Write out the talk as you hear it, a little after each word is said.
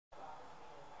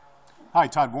Hi,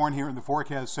 Todd Warren here in the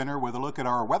Forecast Center with a look at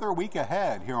our weather week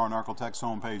ahead here on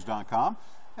ArkleTexHomepage.com,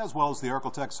 as well as the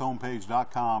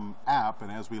ArkleTexHomepage.com app. And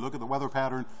as we look at the weather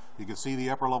pattern, you can see the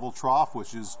upper level trough,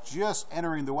 which is just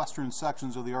entering the western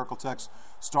sections of the Arklatex,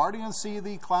 starting to see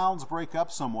the clouds break up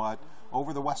somewhat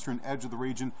over the western edge of the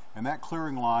region, and that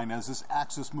clearing line, as this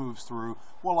axis moves through,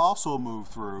 will also move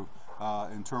through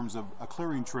in terms of a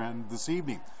clearing trend this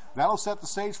evening. That'll set the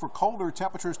stage for colder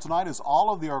temperatures tonight, as all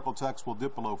of the Arklatex will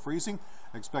dip below freezing.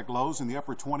 Expect lows in the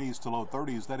upper 20s to low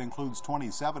 30s. That includes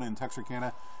 27 in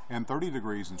Texarkana and 30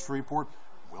 degrees in Shreveport.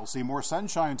 We'll see more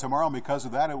sunshine tomorrow, and because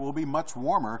of that, it will be much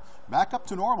warmer, back up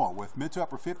to normal with mid to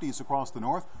upper 50s across the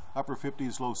north, upper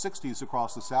 50s, low 60s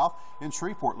across the south. In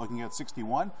Shreveport, looking at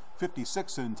 61,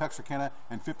 56 in Texarkana,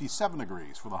 and 57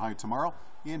 degrees for the high tomorrow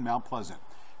in Mount Pleasant.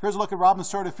 Here's a look at Robin's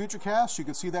Chart of Futurecast. You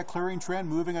can see that clearing trend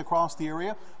moving across the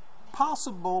area.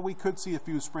 Possible we could see a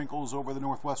few sprinkles over the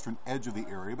northwestern edge of the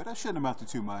area, but that shouldn't amount to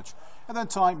too much. And then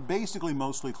tonight, basically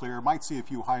mostly clear. Might see a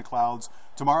few high clouds.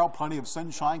 Tomorrow, plenty of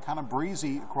sunshine, kind of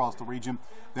breezy across the region.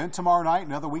 Then tomorrow night,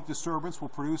 another weak disturbance will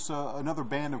produce another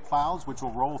band of clouds, which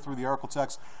will roll through the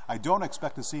Arklatex. I don't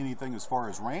expect to see anything as far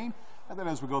as rain. And then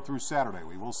as we go through Saturday,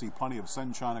 we will see plenty of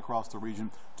sunshine across the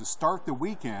region to start the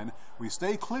weekend. We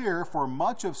stay clear for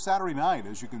much of Saturday night,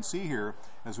 as you can see here,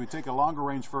 as we take a longer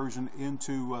range version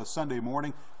into Sunday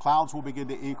morning. Clouds will begin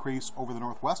to increase over the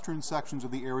northwestern sections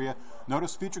of the area.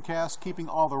 Notice Futurecast keeping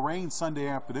all the rain Sunday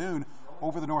afternoon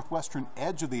over the northwestern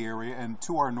edge of the area and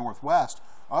to our northwest.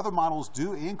 Other models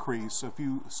do increase a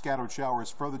few scattered showers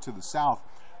further to the south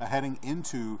heading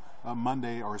into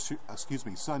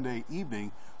Sunday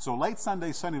evening. So late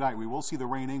Sunday night, we will see the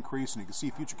rain increase, and you can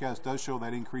see Futurecast does show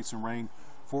that increase in rain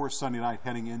for Sunday night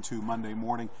heading into Monday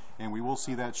morning, and we will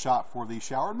see that shot for the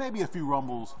shower, maybe a few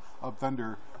rumbles of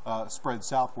thunder spread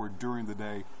southward during the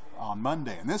day on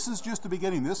Monday. And this is just the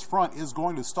beginning. This front is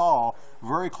going to stall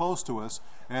very close to us,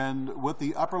 and with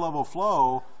the upper level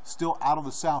flow still out of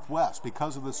the southwest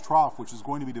because of this trough, which is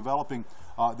going to be developing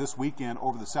this weekend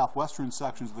over the southwestern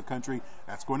sections of the country.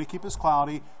 That's going to keep us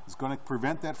cloudy. It's going to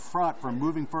prevent that front from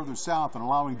moving further south and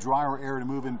allowing drier air to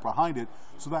move in behind it.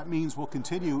 So that means we'll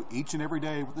continue each and every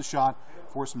day with the shot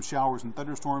for some showers and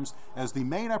thunderstorms. As the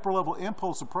main upper level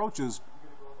impulse approaches,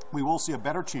 we will see a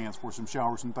better chance for some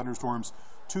showers and thunderstorms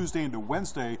Tuesday into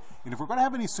Wednesday. And if we're going to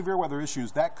have any severe weather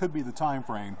issues, that could be the time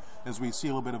frame as we see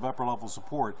a little bit of upper level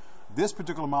support. This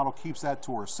particular model keeps that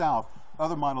to our south.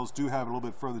 Other models do have it a little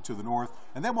bit further to the north.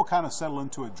 And then we'll kind of settle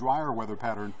into a drier weather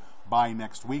pattern by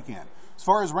next weekend. As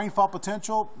far as rainfall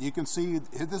potential, you can see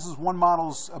this is one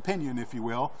model's opinion, if you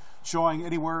will, showing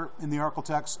anywhere in the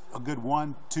Arklatex a good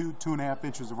 1, 2, 2.5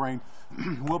 inches of rain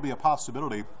will be a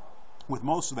possibility, with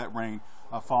most of that rain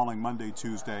falling Monday,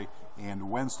 Tuesday,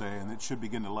 and Wednesday, and it should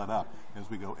begin to let up as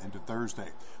we go into Thursday.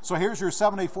 So here's your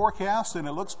 7-day forecast, and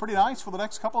it looks pretty nice for the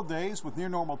next couple of days with near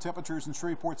normal temperatures in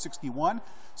Shreveport, 61,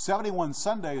 71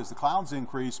 Sunday as the clouds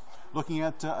increase. Looking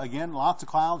at, again, lots of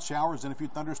clouds, showers, and a few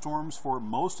thunderstorms for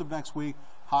most of next week.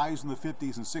 Highs in the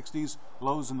 50s and 60s,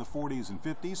 lows in the 40s and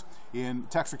 50s. In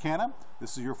Texarkana,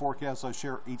 this is your forecast I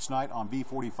share each night on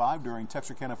B45 during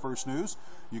Texarkana First News.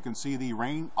 You can see the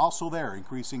rain also there,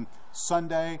 increasing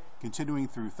Sunday, continuing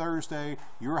through Thursday.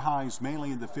 Your highs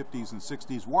mainly in the 50s and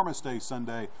 60s. Warmest day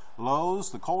Sunday.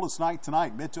 Lows, the coldest night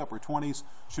tonight, mid to upper 20s,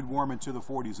 should warm into the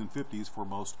 40s and 50s for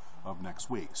most of next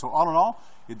week. So all in all,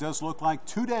 it does look like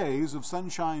 2 days of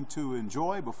sunshine to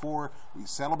enjoy before we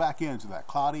settle back into that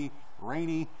cloudy,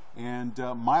 rainy, and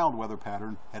mild weather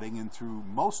pattern heading in through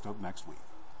most of next week.